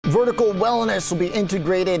Vertical Wellness will be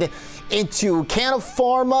integrated into Canna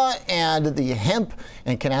Pharma, and the hemp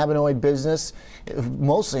and cannabinoid business,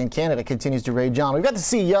 mostly in Canada, continues to rage on. We've got the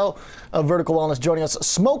CEO of Vertical Wellness joining us.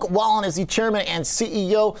 Smoke Wallen is the chairman and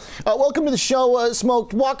CEO. Welcome to the show,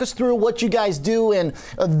 Smoke. Walk us through what you guys do and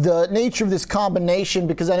the nature of this combination,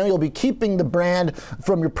 because I know you'll be keeping the brand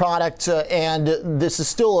from your product, and this is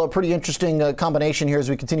still a pretty interesting combination here as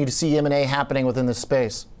we continue to see M&A happening within this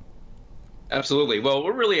space. Absolutely. Well,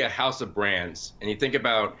 we're really a house of brands, and you think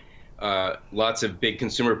about lots of big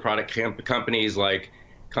consumer product companies like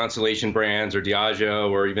Constellation Brands or Diageo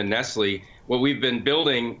or even Nestle. What we've been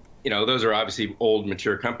building, those are obviously old,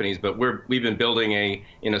 mature companies, but we've been building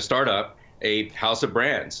in a startup, a house of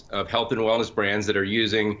brands, of health and wellness brands that are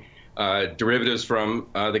using derivatives from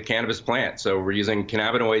the cannabis plant. So we're using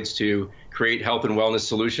cannabinoids to create health and wellness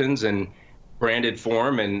solutions in branded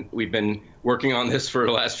form, and we've been working on this for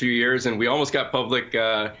the last few years, and we almost got public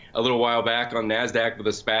a little while back on NASDAQ with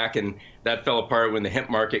a SPAC, and that fell apart when the hemp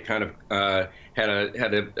market kind of had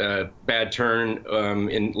a bad turn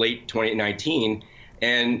in late 2019.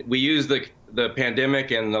 And we used the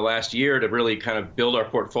pandemic and the last year to really kind of build our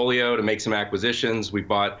portfolio, to make some acquisitions. We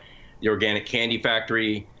bought the Organic Candy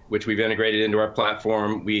Factory, which we've integrated into our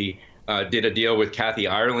platform. We did a deal with Kathy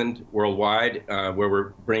Ireland Worldwide, where we're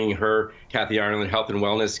bringing her Kathy Ireland Health and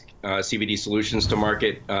Wellness CBD solutions to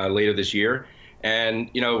market later this year. And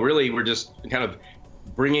really, we're just kind of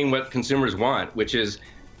bringing what consumers want, which is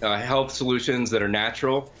health solutions that are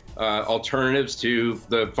natural, alternatives to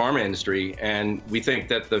the pharma industry. And we think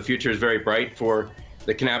that the future is very bright for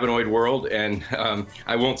the cannabinoid world. And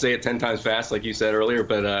I won't say it 10 times fast, like you said earlier,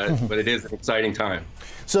 but it is an exciting time.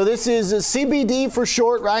 So this is a CBD for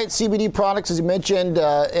short, right? CBD products, as you mentioned,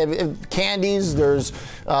 candies. There's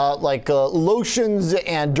lotions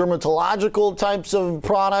and dermatological types of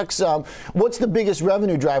products. What's the biggest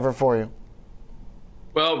revenue driver for you?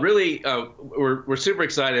 Well, really, we're super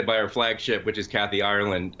excited by our flagship, which is Kathy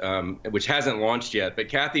Ireland, which hasn't launched yet. But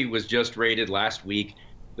Kathy was just rated last week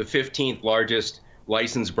the 15th largest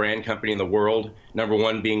licensed brand company in the world, number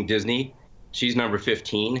one being Disney. She's number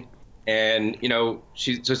 15. And,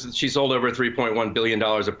 she sold over $3.1 billion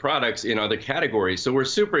of products in other categories. So we're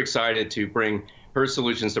super excited to bring her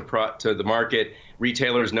solutions to the market.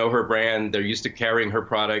 Retailers know her brand. They're used to carrying her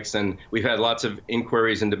products. And we've had lots of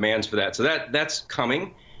inquiries and demands for that. So that's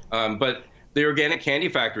coming. But the Organic Candy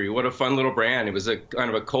Factory, what a fun little brand. It was a kind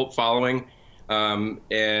of a cult following,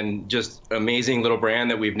 and just amazing little brand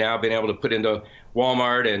that we've now been able to put into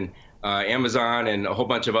Walmart and Amazon and a whole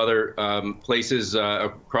bunch of other places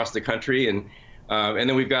across the country, and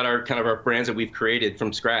then we've got our brands that we've created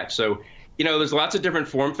from scratch. So there's lots of different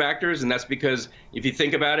form factors, and that's because if you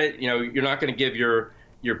think about it, you're not going to give your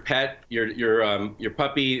pet, your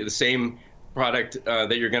puppy, the same product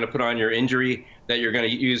that you're going to put on your injury, that you're going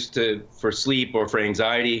to use for sleep or for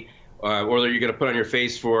anxiety, or that you're going to put on your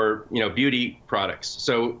face for beauty products.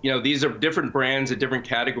 So these are different brands at different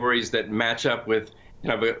categories that match up with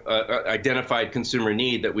kind of a identified consumer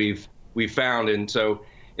need that we've found. And so,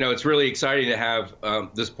 it's really exciting to have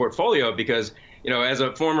this portfolio because, as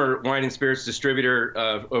a former wine and spirits distributor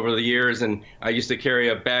over the years, and I used to carry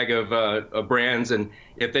a bag of brands, and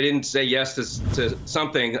if they didn't say yes to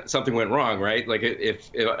something went wrong, right? Like if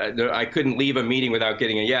I couldn't leave a meeting without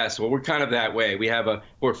getting a yes. Well, we're kind of that way. We have a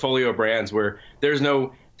portfolio of brands where there's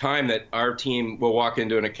no time that our team will walk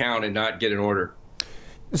into an account and not get an order.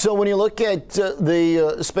 So when you look at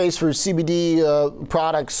the space for CBD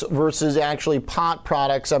products versus actually pot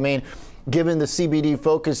products, I mean, given the CBD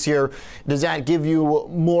focus here, does that give you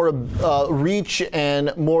more reach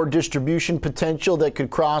and more distribution potential that could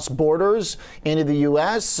cross borders into the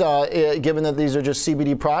U.S., given that these are just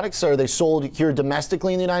CBD products? Are they sold here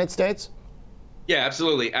domestically in the United States? Yeah,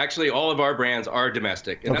 absolutely. Actually, all of our brands are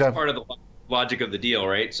domestic, and that's part of the logic of the deal,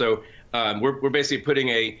 right? So we're basically putting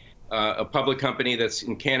a public company that's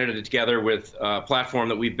in Canada together with a platform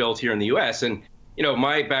that we've built here in the U.S. And,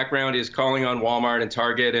 my background is calling on Walmart and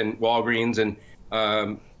Target and Walgreens and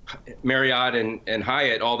Marriott and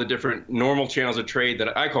Hyatt, all the different normal channels of trade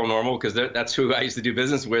that I call normal because that's who I used to do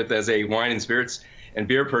business with as a wine and spirits and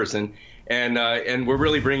beer person. And we're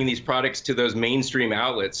really bringing these products to those mainstream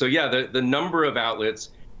outlets. So, yeah, the number of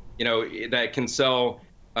outlets, that can sell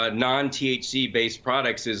non-THC based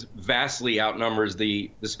products is vastly outnumbers the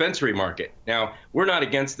dispensary market. Now, we're not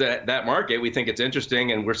against that market. We think it's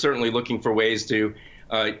interesting, and we're certainly looking for ways to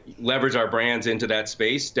leverage our brands into that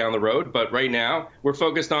space down the road. But right now, we're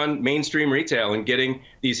focused on mainstream retail and getting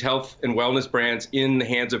these health and wellness brands in the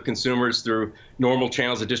hands of consumers through normal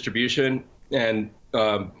channels of distribution and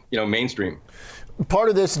mainstream. Part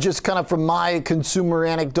of this, just kind of from my consumer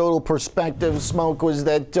anecdotal perspective, Smoke, was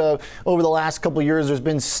that over the last couple of years, there's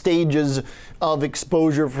been stages of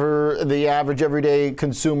exposure for the average everyday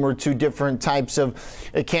consumer to different types of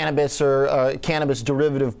cannabis or cannabis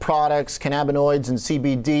derivative products, cannabinoids and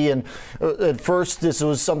CBD. And at first, this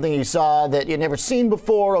was something you saw that you'd never seen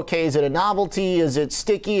before. Okay, is it a novelty? Is it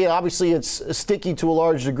sticky? Obviously, it's sticky to a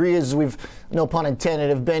large degree, as we've, no pun intended,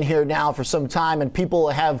 have been here now for some time, and people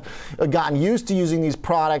have gotten used to using these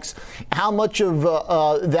products. How much of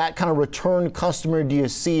that kind of return customer do you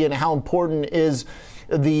see, and how important is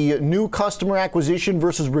the new customer acquisition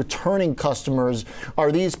versus returning customers?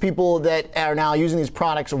 Are these people that are now using these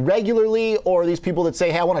products regularly, or are these people that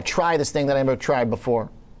say, hey, I want to try this thing that I never tried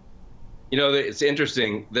before? You know, it's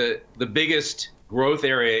interesting. The biggest growth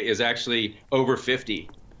area is actually over 50.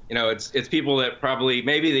 You know, it's people that probably,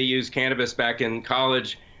 maybe they used cannabis back in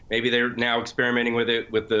college, maybe they're now experimenting with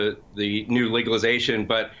it with the new legalization,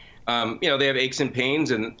 but you know, they have aches and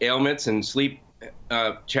pains and ailments and sleep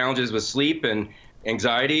challenges with sleep and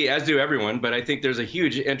anxiety, as do everyone. But I think there's a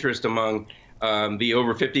huge interest among the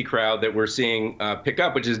over 50 crowd that we're seeing pick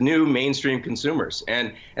up, which is new mainstream consumers.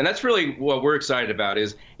 And that's really what we're excited about.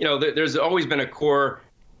 Is, you know, there's always been a core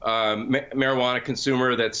marijuana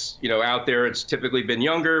consumer that's, you know, out there. It's typically been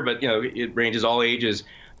younger, but, you know, it ranges all ages.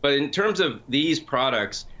 But in terms of these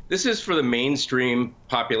products, this is for the mainstream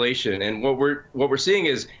population. And what we're seeing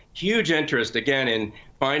is huge interest, again, in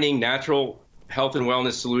finding natural health and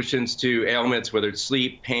wellness solutions to ailments, whether it's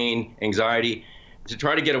sleep, pain, anxiety, to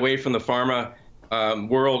try to get away from the pharma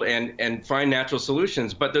world and find natural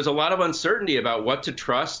solutions. But there's a lot of uncertainty about what to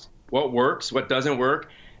trust, what works, what doesn't work.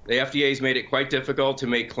 The FDA's made it quite difficult to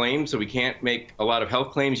make claims, so we can't make a lot of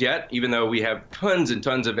health claims yet, even though we have tons and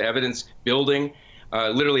tons of evidence building.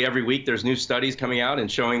 Literally every week there's new studies coming out and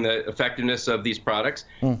showing the effectiveness of these products.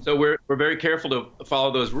 So we're very careful to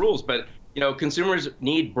follow those rules. But, you know, consumers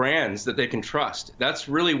need brands that they can trust. That's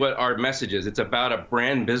really what our message is. It's about a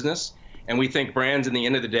brand business. And we think brands, in the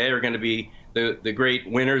end of the day, are going to be the great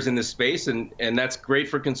winners in this space. And that's great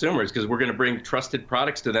for consumers, because we're going to bring trusted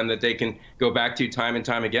products to them that they can go back to time and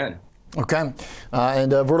time again. Okay.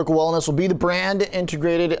 And Vertical Wellness will be the brand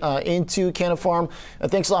integrated into Canna Farm.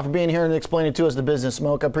 Thanks a lot for being here and explaining to us the business,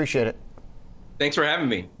 Smoke. I appreciate it. Thanks for having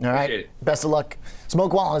me. All right. Appreciate it. Best of luck.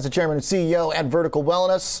 Smoke Wallen is the chairman and CEO at Vertical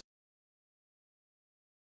Wellness.